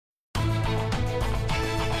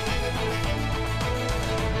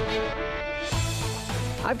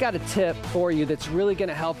I've got a tip for you that's really going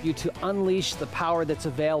to help you to unleash the power that's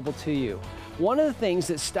available to you. One of the things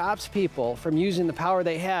that stops people from using the power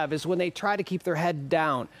they have is when they try to keep their head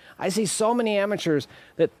down. I see so many amateurs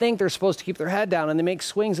that think they're supposed to keep their head down, and they make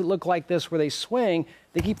swings that look like this where they swing,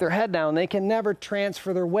 they keep their head down, they can never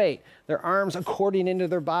transfer their weight, their arms according into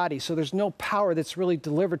their body, so there's no power that's really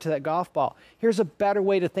delivered to that golf ball. Here's a better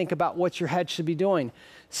way to think about what your head should be doing.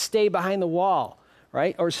 Stay behind the wall,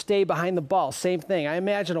 right? Or stay behind the ball, same thing. I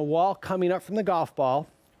imagine a wall coming up from the golf ball,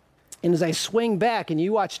 and as I swing back, and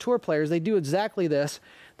you watch tour players, they do exactly this.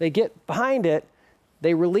 They get behind it,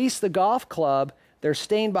 they release the golf club, they're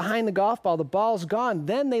staying behind the golf ball, the ball's gone,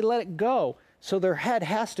 then they let it go. So their head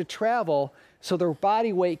has to travel so their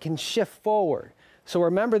body weight can shift forward. So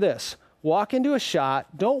remember this, walk into a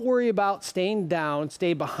shot, don't worry about staying down,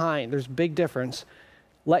 stay behind. There's a big difference.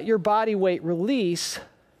 Let your body weight release.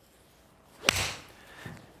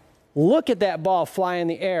 Look at that ball fly in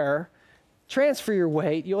the air. Transfer your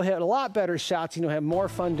weight, you'll hit a lot better shots and you'll have more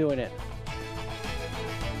fun doing it.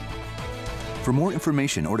 For more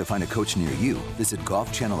information or to find a coach near you, visit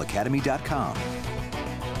golfchannelacademy.com.